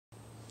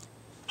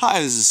Hi,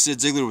 this is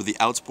Sid Ziegler with the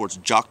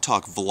Outsports Jock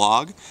Talk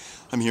vlog.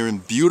 I'm here in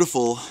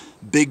beautiful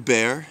Big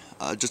Bear,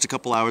 just a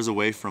couple hours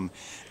away from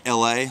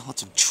LA.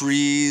 Lots of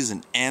trees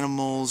and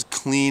animals,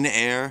 clean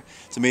air.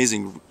 It's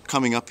amazing.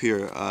 Coming up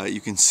here,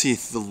 you can see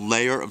the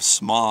layer of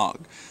smog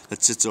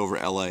that sits over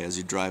LA as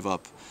you drive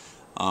up.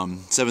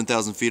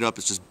 7,000 feet up,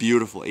 it's just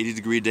beautiful.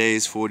 80-degree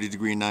days,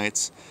 40-degree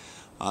nights.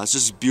 It's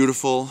just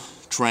beautiful,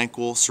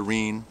 tranquil,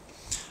 serene.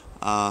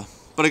 But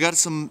I got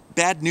some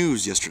bad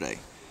news yesterday.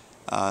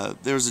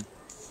 There was a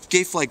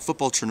gay flag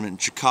football tournament in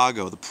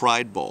Chicago, the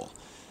Pride Bowl,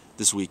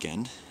 this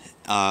weekend.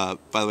 By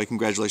the way,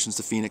 congratulations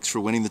to Phoenix for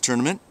winning the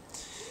tournament.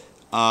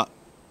 But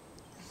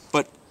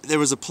there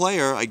was a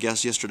player, I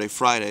guess, yesterday,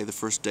 Friday, the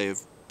first day of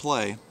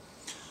play.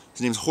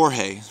 His name's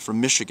Jorge, from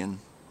Michigan.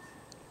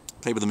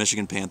 Played with the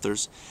Michigan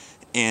Panthers.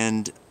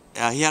 And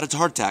he had a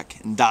heart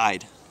attack and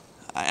died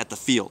at the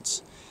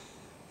fields.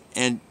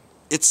 And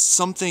it's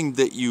something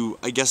that you,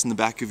 I guess in the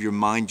back of your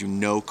mind, you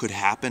know could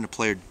happen, a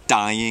player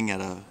dying at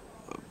a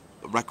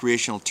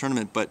recreational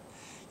tournament, but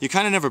you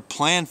kind of never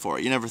plan for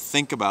it. You never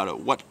think about it.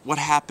 What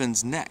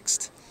happens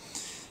next?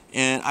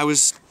 And I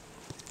was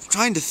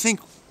trying to think,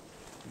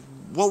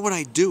 what would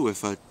I do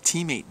if a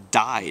teammate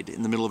died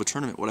in the middle of a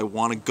tournament? Would I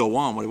want to go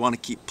on? Would I want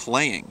to keep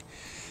playing?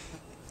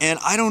 And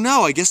I don't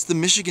know. I guess the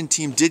Michigan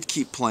team did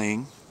keep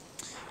playing,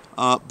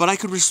 but I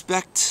could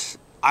respect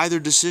either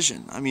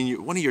decision. I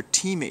mean, one of your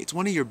teammates,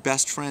 one of your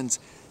best friends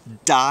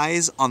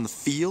dies on the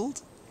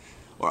field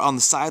or on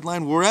the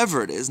sideline,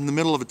 wherever it is, in the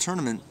middle of a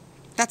tournament.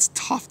 That's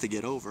tough to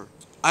get over.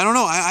 I don't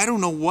know. I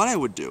don't know what I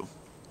would do.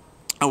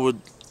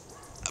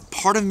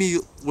 Part of me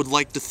would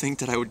like to think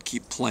that I would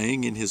keep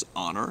playing in his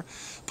honor.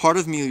 Part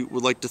of me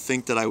would like to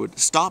think that I would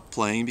stop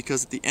playing,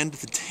 because at the end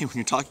of the day, when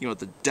you're talking about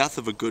the death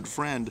of a good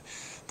friend,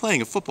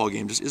 playing a football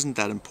game just isn't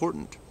that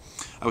important.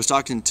 I was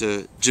talking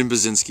to Jim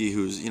Bazinski,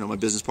 who's my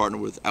business partner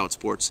with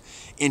Outsports,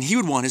 and he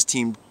would want his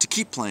team to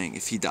keep playing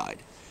if he died.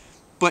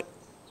 But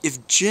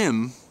if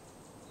Jim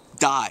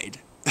died,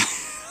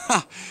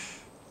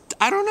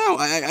 I don't know.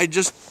 I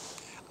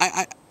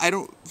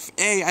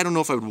don't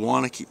know if I would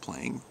want to keep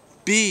playing.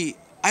 B,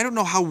 I don't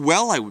know how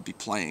well I would be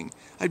playing.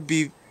 I'd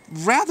be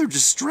rather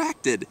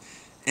distracted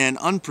and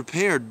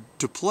unprepared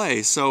to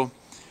play, so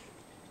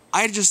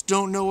I just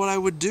don't know what I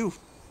would do.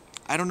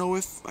 I don't know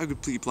if I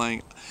could keep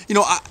playing.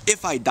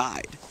 If I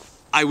died,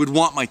 I would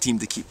want my team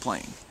to keep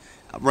playing,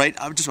 right?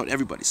 Just about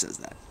everybody says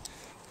that.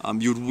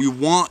 We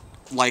want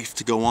life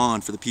to go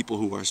on for the people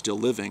who are still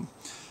living,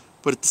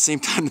 but at the same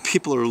time, the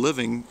people who are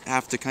living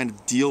have to kind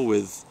of deal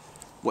with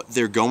what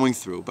they're going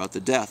through about the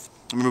death.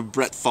 I remember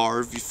Brett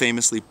Favre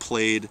famously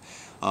played,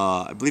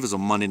 I believe it was a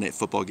Monday Night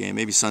Football game,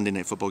 maybe Sunday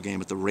Night Football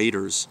game at the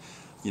Raiders,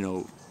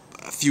 a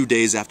few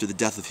days after the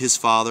death of his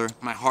father.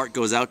 My heart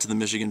goes out to the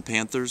Michigan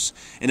Panthers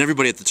and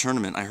everybody at the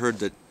tournament. I heard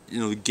that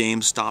the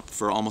game stopped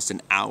for almost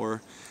an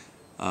hour.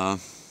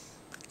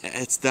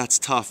 That's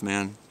tough,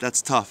 man.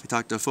 That's tough. I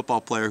talked to a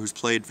football player who's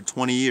played for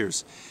 20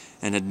 years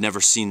and had never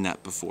seen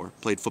that before.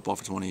 Played football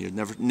for 20 years,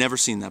 never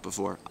seen that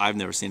before. I've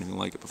never seen anything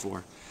like it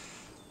before.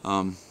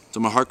 So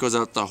my heart goes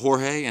out to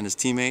Jorge and his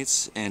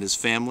teammates and his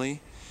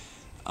family.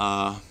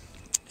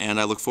 And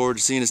I look forward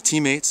to seeing his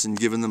teammates and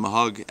giving them a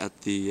hug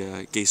at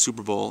the Gay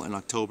Super Bowl in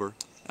October.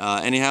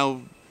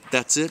 Anyhow,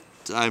 that's it.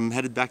 I'm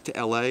headed back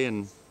to LA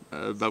in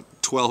about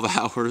 12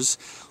 hours,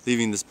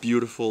 leaving this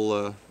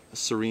beautiful,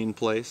 serene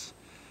place.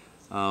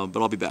 But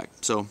I'll be back.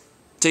 So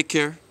take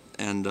care,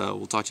 and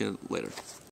we'll talk to you later.